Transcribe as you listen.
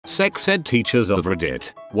Sex ed teachers of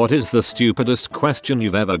Reddit, what is the stupidest question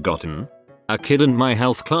you've ever gotten? A kid in my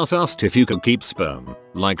health class asked if you could keep sperm,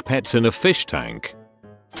 like pets in a fish tank.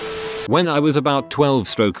 When I was about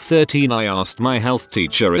 12-13 I asked my health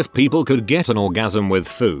teacher if people could get an orgasm with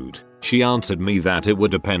food. She answered me that it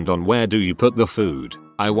would depend on where do you put the food.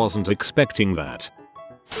 I wasn't expecting that.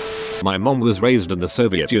 My mom was raised in the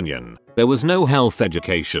Soviet Union. There was no health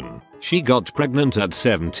education. She got pregnant at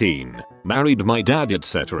 17, married my dad,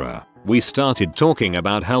 etc. We started talking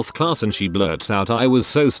about health class and she blurts out, I was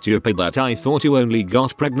so stupid that I thought you only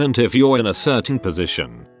got pregnant if you're in a certain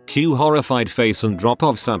position. Cue horrified face and drop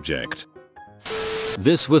off subject.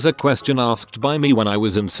 This was a question asked by me when I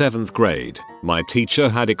was in 7th grade. My teacher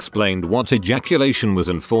had explained what ejaculation was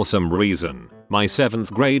and for some reason, my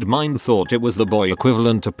 7th grade mind thought it was the boy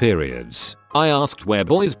equivalent to periods. I asked where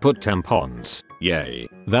boys put tampons. Yay,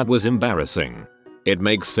 that was embarrassing. It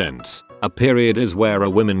makes sense. A period is where a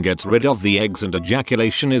woman gets rid of the eggs and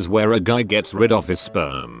ejaculation is where a guy gets rid of his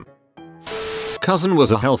sperm. Cousin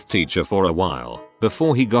was a health teacher for a while,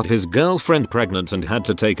 before he got his girlfriend pregnant and had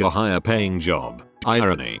to take a higher paying job.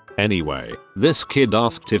 Irony. Anyway, this kid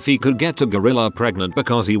asked if he could get a gorilla pregnant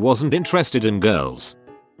because he wasn't interested in girls.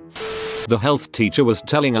 The health teacher was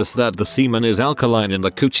telling us that the semen is alkaline and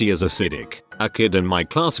the coochie is acidic. A kid in my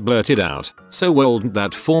class blurted out, so wouldn't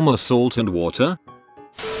that form a salt and water?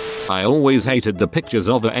 I always hated the pictures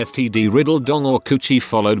of a STD riddled dong or coochie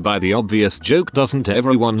followed by the obvious joke, doesn't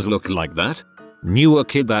everyone's look like that? Knew a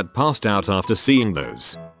kid that passed out after seeing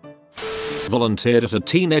those. Volunteered at a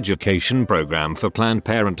teen education program for Planned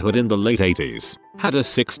Parenthood in the late 80s. Had a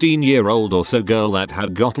 16-year-old or so girl that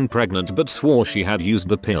had gotten pregnant but swore she had used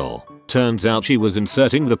the pill. Turns out she was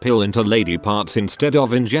inserting the pill into lady parts instead of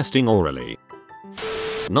ingesting orally.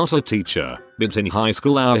 Not a teacher, but in high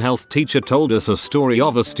school our health teacher told us a story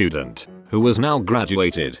of a student, who was now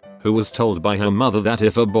graduated, who was told by her mother that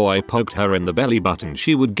if a boy poked her in the belly button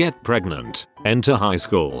she would get pregnant. Enter high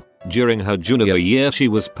school. During her junior year she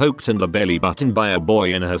was poked in the belly button by a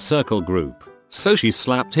boy in her circle group. So she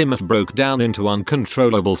slapped him and broke down into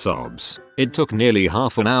uncontrollable sobs. It took nearly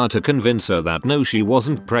half an hour to convince her that no, she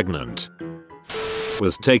wasn't pregnant.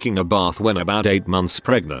 Was taking a bath when about 8 months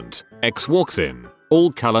pregnant. Ex walks in. All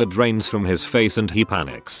color drains from his face and he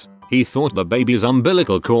panics. He thought the baby's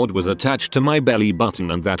umbilical cord was attached to my belly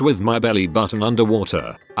button and that with my belly button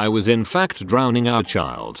underwater, I was in fact drowning our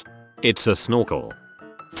child. It's a snorkel.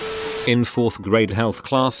 In 4th grade health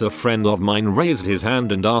class a friend of mine raised his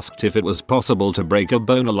hand and asked if it was possible to break a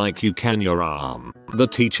boner like you can your arm. The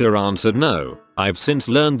teacher answered no. I've since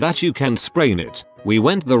learned that you can sprain it. We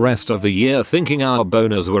went the rest of the year thinking our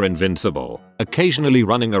boners were invincible, occasionally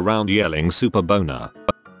running around yelling super boner.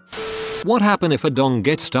 What happens if a dong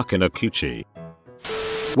gets stuck in a coochie?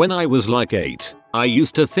 When I was like 8, I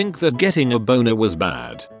used to think that getting a boner was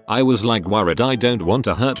bad. I was like worried I don't want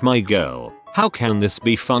to hurt my girl. How can this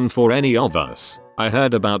be fun for any of us? I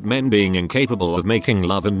heard about men being incapable of making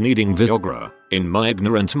love and needing Viagra. In my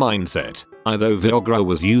ignorant mindset, I thought Viagra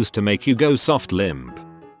was used to make you go soft limp.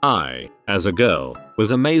 I, as a girl,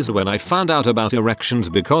 was amazed when I found out about erections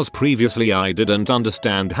because previously I didn't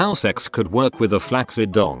understand how sex could work with a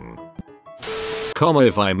flaccid dong.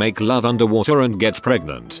 If I make love underwater and get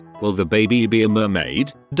pregnant, will the baby be a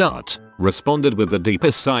mermaid? Dot. Responded with the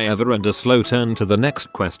deepest sigh ever and a slow turn to the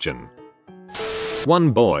next question.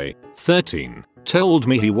 One boy, 13, told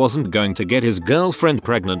me he wasn't going to get his girlfriend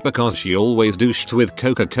pregnant because she always douched with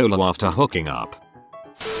Coca-Cola after hooking up.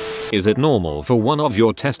 Is it normal for one of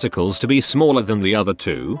your testicles to be smaller than the other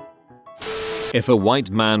two? If a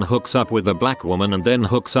white man hooks up with a black woman and then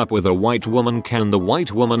hooks up with a white woman, can the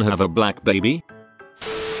white woman have a black baby?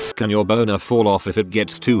 Can your boner fall off if it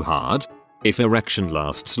gets too hard? If erection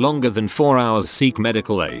lasts longer than 4 hours, seek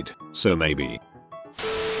medical aid. So maybe.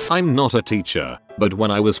 I'm not a teacher, but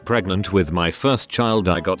when I was pregnant with my first child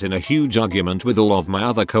I got in a huge argument with all of my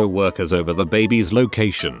other co-workers over the baby's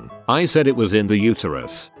location. I said it was in the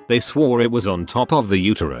uterus. They swore it was on top of the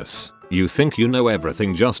uterus. You think you know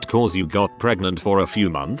everything just cause you got pregnant for a few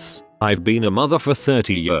months? I've been a mother for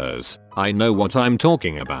 30 years. I know what I'm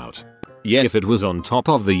talking about. Yeah, if it was on top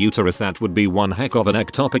of the uterus that would be one heck of an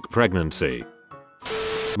ectopic pregnancy.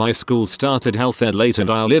 My school started health ed late and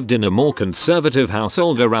I lived in a more conservative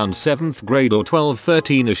household around 7th grade or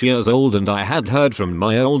 12-13ish years old, and I had heard from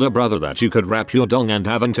my older brother that you could wrap your dong and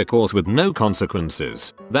have intercourse with no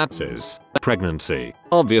consequences. That is, pregnancy.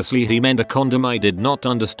 Obviously he meant a condom. I did not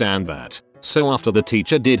understand that. So after the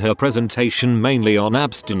teacher did her presentation mainly on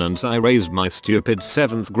abstinence, I raised my stupid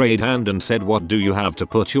 7th grade hand and said, what do you have to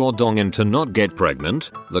put your dong in to not get pregnant?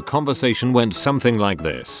 The conversation went something like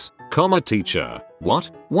this. Teacher,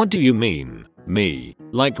 What? What do you mean? Me?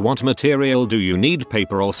 Like what material do you need,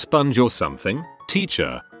 paper or sponge or something?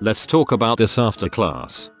 Teacher, let's talk about this after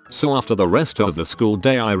class. So after the rest of the school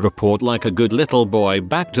day I report like a good little boy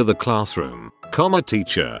back to the classroom.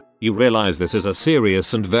 Teacher, you realize this is a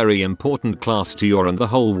serious and very important class to your and the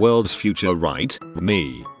whole world's future, right?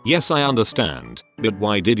 Me. Yes, I understand. But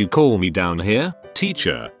why did you call me down here?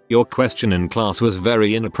 Teacher, your question in class was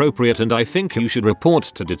very inappropriate and I think you should report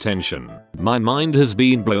to detention. My mind has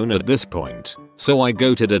been blown at this point. So I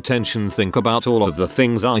go to detention, think about all of the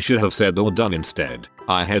things I should have said or done instead.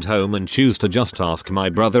 I head home and choose to just ask my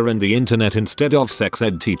brother and the internet instead of sex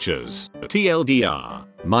ed teachers. TLDR.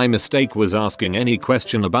 My mistake was asking any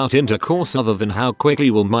question about intercourse other than how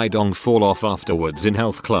quickly will my dong fall off afterwards in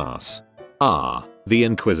health class. The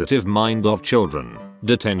inquisitive mind of children.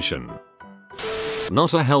 Detention.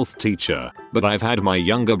 Not a health teacher, but I've had my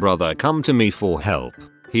younger brother come to me for help.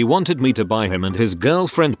 He wanted me to buy him and his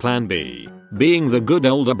girlfriend Plan B. Being the good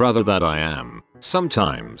older brother that I am,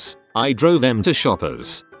 sometimes I drove them to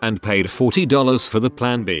Shoppers and paid $40 for the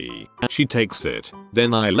Plan B. She takes it.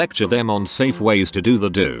 Then I lecture them on safe ways to do the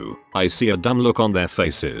do. I see a dumb look on their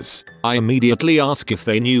faces. I immediately ask if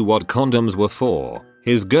they knew what condoms were for.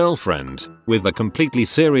 His girlfriend, with a completely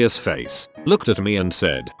serious face, looked at me and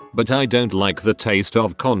said, "But I don't like the taste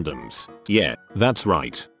of condoms." Yeah, that's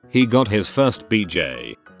right. He got his first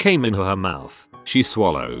BJ, came into her mouth, she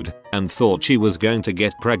swallowed, and thought she was going to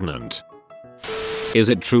get pregnant. Is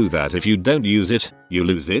it true that if you don't use it, you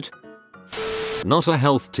lose it? Not a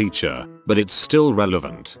health teacher, but it's still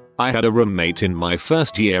relevant. I had a roommate in my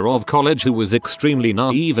first year of college who was extremely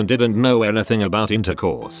naive and didn't know anything about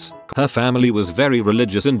intercourse. Her family was very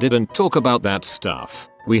religious and didn't talk about that stuff.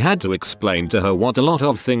 We had to explain to her what a lot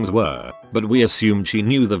of things were, but we assumed she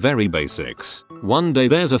knew the very basics. One day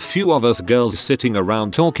there's a few of us girls sitting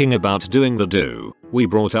around talking about doing the do. We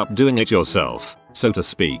brought up doing it yourself, so to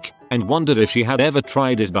speak, and wondered if she had ever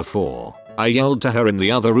tried it before. I yelled to her in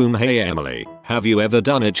the other room, "Hey Emily, have you ever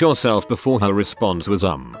done it yourself before?" Her response was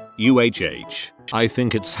UHH. I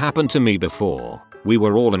think it's happened to me before. We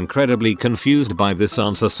were all incredibly confused by this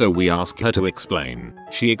answer, so we asked her to explain.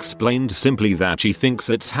 She explained simply that she thinks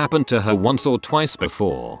it's happened to her once or twice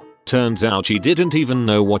before. Turns out she didn't even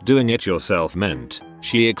know what doing it yourself meant.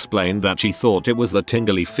 She explained that she thought it was the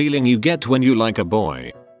tingly feeling you get when you like a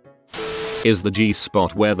boy. Is the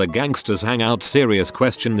G-spot where the gangsters hang out? Serious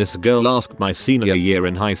question this girl asked my senior year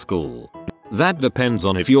in high school. That depends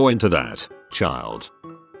on if you're into that, child.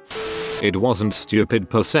 It wasn't stupid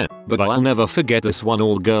per se, but I'll never forget this one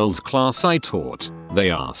all-girls class I taught. They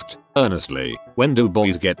asked, earnestly, "When do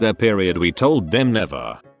boys get their period?" We told them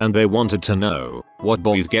never, and they wanted to know what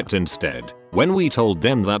boys get instead. When we told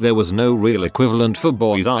them that there was no real equivalent for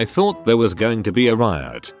boys, I thought there was going to be a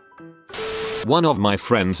riot. One of my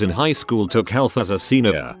friends in high school took health as a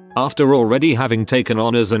senior. After already having taken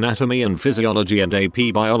honors anatomy and physiology and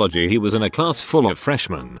AP biology, he was in a class full of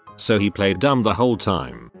freshmen, so he played dumb the whole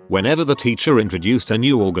time. Whenever the teacher introduced a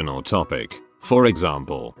new organ or topic, for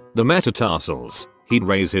example, the metatarsals, he'd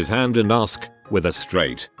raise his hand and ask, with a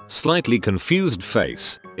straight, slightly confused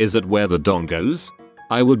face, "Is it where the dong goes?"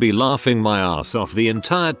 I would be laughing my ass off the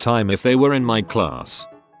entire time if they were in my class.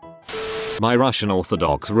 My Russian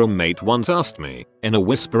Orthodox roommate once asked me, in a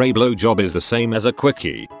whisper, "A blowjob is the same as a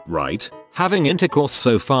quickie, right? Having intercourse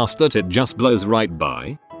so fast that it just blows right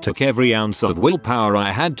by?" Took every ounce of willpower I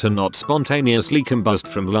had to not spontaneously combust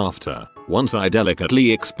from laughter. Once I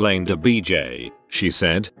delicately explained a BJ, she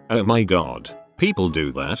said, "Oh my god, people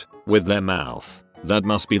do that? With their mouth? That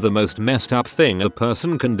must be the most messed up thing a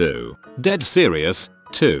person can do." Dead serious,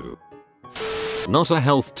 too. Not a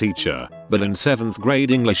health teacher, but in 7th grade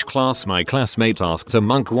English class my classmate asked a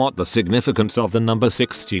monk what the significance of the number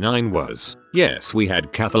 69 was. Yes, we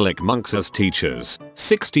had Catholic monks as teachers.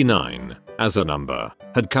 69, as a number,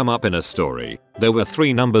 had come up in a story. There were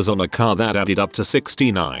 3 numbers on a car that added up to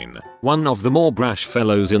 69. One of the more brash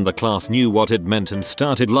fellows in the class knew what it meant and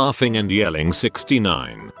started laughing and yelling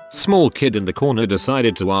 69. Small kid in the corner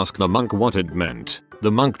decided to ask the monk what it meant.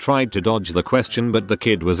 The monk tried to dodge the question, but the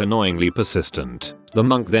kid was annoyingly persistent. The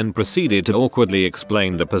monk then proceeded to awkwardly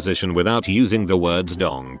explain the position without using the words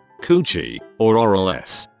dong, coochie, or oral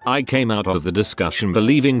s. I came out of the discussion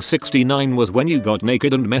believing 69 was when you got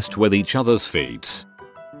naked and messed with each other's feet.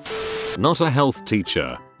 Not a health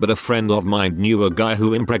teacher, but a friend of mine knew a guy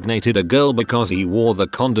who impregnated a girl because he wore the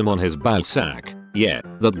condom on his ball sack. Yeah,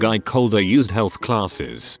 that guy Calder used health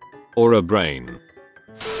classes. Or a brain.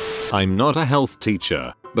 I'm not a health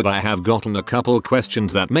teacher, but I have gotten a couple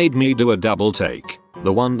questions that made me do a double take.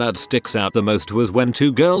 The one that sticks out the most was when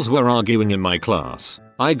 2 girls were arguing in my class.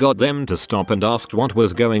 I got them to stop and asked what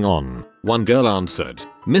was going on. One girl answered,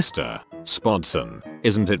 "Mr. Spodson,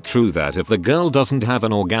 isn't it true that if the girl doesn't have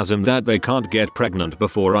an orgasm that they can't get pregnant?"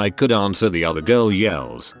 Before I could answer, the other girl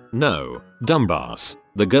yells, "No, dumbass.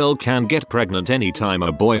 The girl can get pregnant anytime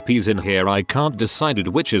a boy pees in here. I can't decide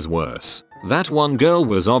which is worse. That one girl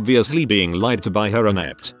was obviously being lied to by her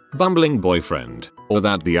inept, bumbling boyfriend, or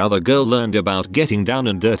that the other girl learned about getting down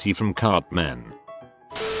and dirty from Cartmen."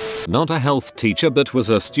 Not a health teacher but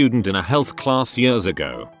was a student in a health class years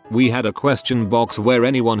ago. We had a question box where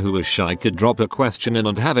anyone who was shy could drop a question in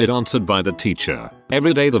and have it answered by the teacher.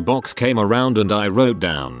 Every day the box came around and I wrote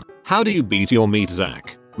down, "How do you beat your meat,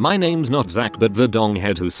 Zach?" My name's not Zach, but the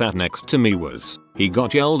donghead who sat next to me was. He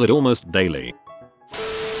got yelled at almost daily.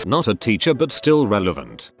 Not a teacher but still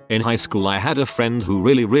relevant. In high school I had a friend who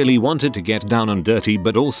really wanted to get down and dirty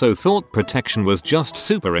but also thought protection was just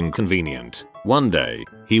super inconvenient. One day,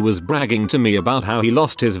 he was bragging to me about how he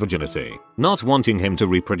lost his virginity. Not wanting him to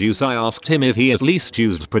reproduce, I asked him if he at least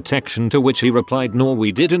used protection, to which he replied, "No,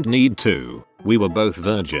 we didn't need to. We were both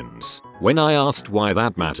virgins." When I asked why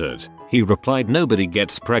that mattered, he replied, "Nobody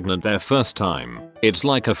gets pregnant their first time. It's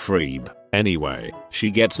like a freeb. Anyway,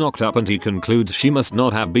 she gets knocked up," and he concludes she must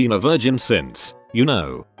not have been a virgin since, you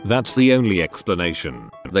know, that's the only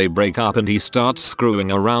explanation. They break up and he starts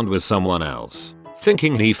screwing around with someone else.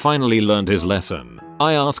 Thinking he finally learned his lesson,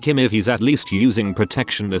 I ask him if he's at least using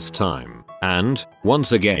protection this time, and,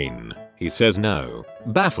 once again, he says no.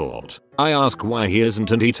 Baffled, I ask why he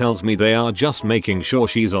isn't and he tells me they are just making sure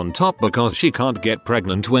she's on top because she can't get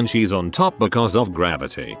pregnant when she's on top because of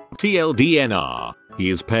gravity. TLDNR.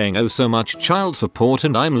 He is paying oh so much child support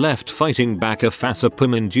and I'm left fighting back a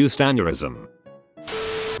fascipum-induced aneurysm.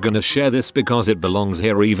 Gonna share this because it belongs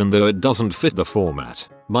here even though it doesn't fit the format.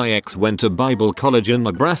 My ex went to Bible college in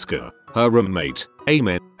Nebraska. Her roommate,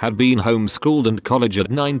 Amy, had been homeschooled and college at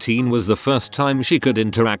 19 was the first time she could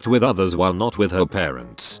interact with others while not with her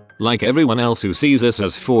parents. Like everyone else who sees this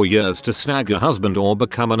as 4 years to snag a husband or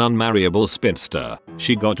become an unmarriable spinster,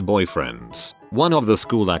 she got boyfriends. One of the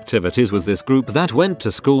school activities was this group that went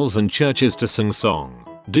to schools and churches to sing song,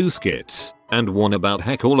 do skits, and warn about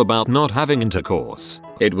heck all about not having intercourse.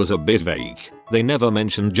 It was a bit vague. They never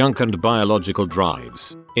mentioned junk and biological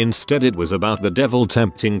drives. Instead it was about the devil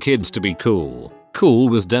tempting kids to be cool. Cool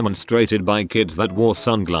was demonstrated by kids that wore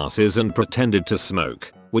sunglasses and pretended to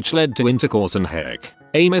smoke, which led to intercourse and heck.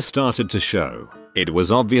 Amy started to show. It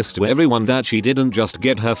was obvious to everyone that she didn't just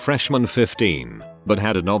get her freshman 15, but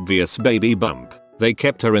had an obvious baby bump. They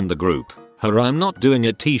kept her in the group. Her "I'm not doing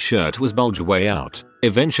it" t-shirt was bulged way out.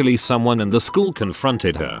 Eventually someone in the school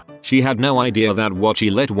confronted her. She had no idea that what she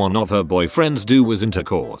let one of her boyfriends do was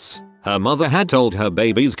intercourse. Her mother had told her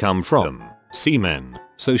babies come from seamen,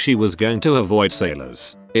 so she was going to avoid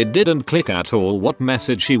sailors. It didn't click at all what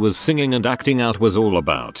message she was singing and acting out was all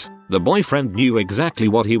about. The boyfriend knew exactly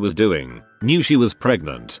what he was doing, knew she was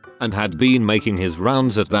pregnant, and had been making his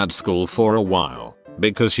rounds at that school for a while.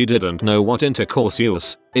 Because she didn't know what intercourse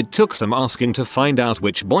was, it took some asking to find out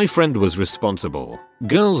which boyfriend was responsible.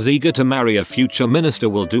 Girls eager to marry a future minister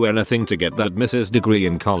will do anything to get that Mrs. degree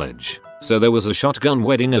in college. So there was a shotgun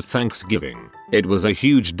wedding at Thanksgiving. It was a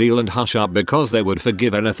huge deal and hush up because they would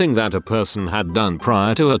forgive anything that a person had done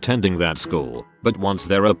prior to attending that school. But once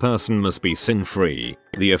they're a person must be sin-free.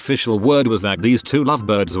 The official word was that these two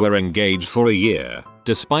lovebirds were engaged for a year,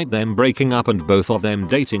 despite them breaking up and both of them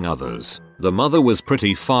dating others. The mother was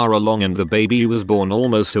pretty far along and the baby was born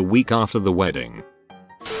almost a week after the wedding.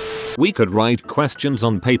 We could write questions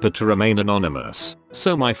on paper to remain anonymous,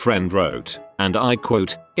 so my friend wrote, and I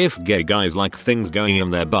quote, "If gay guys like things going in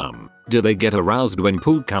their bum, do they get aroused when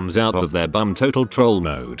poo comes out of their bum?" Total troll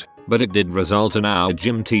mode, but it did result in our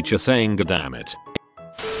gym teacher saying "Goddammit."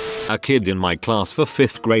 A kid in my class for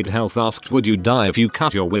 5th grade health asked, "Would you die if you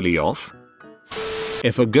cut your willy off?"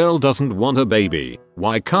 If a girl doesn't want a baby,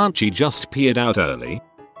 why can't she just pee it out early?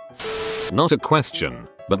 Not a question,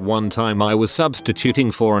 but one time I was substituting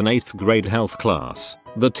for an 8th grade health class.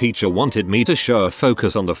 The teacher wanted me to show a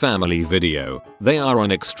focus on the family video. They are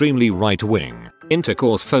an extremely right-wing,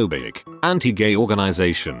 intercourse-phobic, anti-gay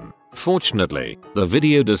organization. Fortunately, the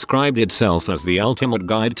video described itself as the ultimate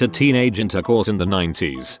guide to teenage intercourse in the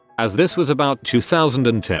 90s. As this was about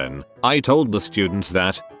 2010, I told the students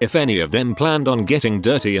that, if any of them planned on getting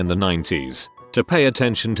dirty in the 90s, to pay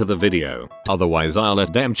attention to the video, otherwise I'll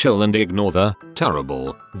let them chill and ignore the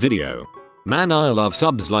terrible video. Man, I love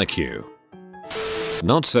subs like you.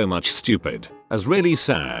 Not so much stupid as really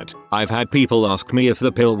sad. I've had people ask me if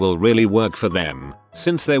the pill will really work for them,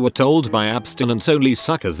 since they were told by abstinence-only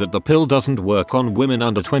suckers that the pill doesn't work on women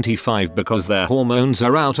under 25 because their hormones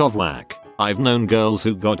are out of whack. I've known girls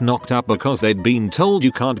who got knocked up because they'd been told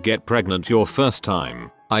you can't get pregnant your first time.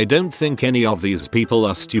 I don't think any of these people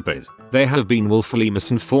are stupid. They have been willfully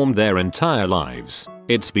misinformed their entire lives.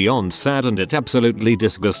 It's beyond sad, and it absolutely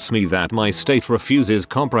disgusts me that my state refuses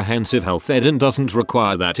comprehensive health ed and doesn't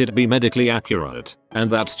require that it be medically accurate. And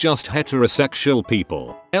that's just heterosexual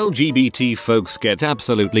people. LGBT folks get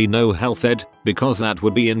absolutely no health ed because that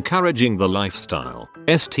would be encouraging the lifestyle.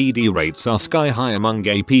 STD rates are sky high among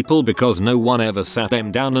gay people because no one ever sat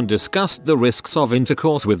them down and discussed the risks of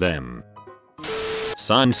intercourse with them.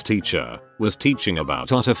 Science teacher was teaching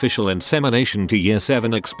about artificial insemination to year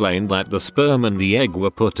 7, explained that the sperm and the egg were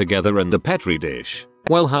put together in the petri dish.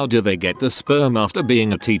 Well, how do they get the sperm after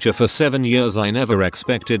being a teacher for 7 years? I never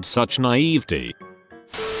expected such naivety.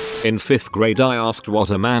 In 5th grade I asked what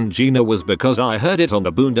a mangina was because I heard it on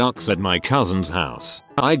the boondocks at my cousin's house.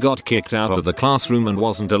 I got kicked out of the classroom and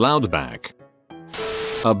wasn't allowed back.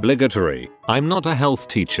 Obligatory. I'm not a health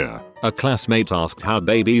teacher. A classmate asked how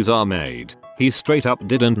babies are made. He straight up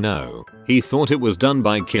didn't know. He thought it was done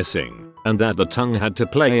by kissing, and that the tongue had to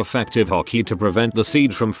play effective hockey to prevent the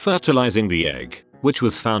seed from fertilizing the egg, which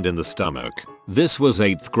was found in the stomach. This was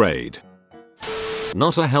 8th grade.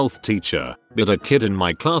 Not a health teacher, but a kid in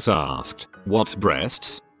my class asked, "What's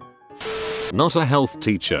breasts?" Not a health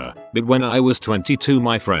teacher, but when I was 22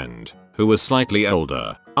 my friend, who was slightly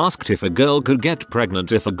older, asked if a girl could get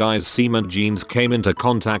pregnant if a guy's semen genes came into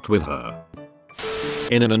contact with her.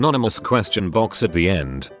 In an anonymous question box at the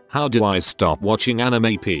end, how do I stop watching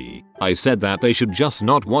anime P? I said that they should just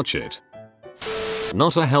not watch it.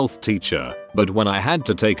 Not a health teacher, but when I had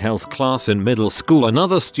to take health class in middle school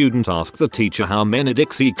another student asked the teacher how many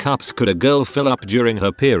Dixie cups could a girl fill up during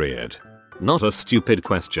her period. Not a stupid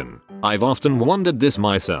question. I've often wondered this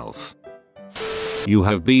myself. You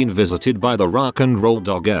have been visited by the rock and roll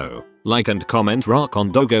doggo. Like and comment rock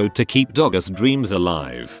on doggo to keep doggo's dreams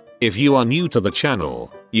alive. If you are new to the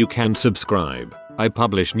channel, you can subscribe. I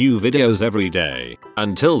publish new videos every day.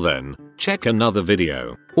 Until then, check another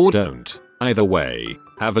video, or don't. Either way,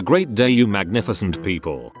 have a great day you magnificent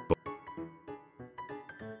people.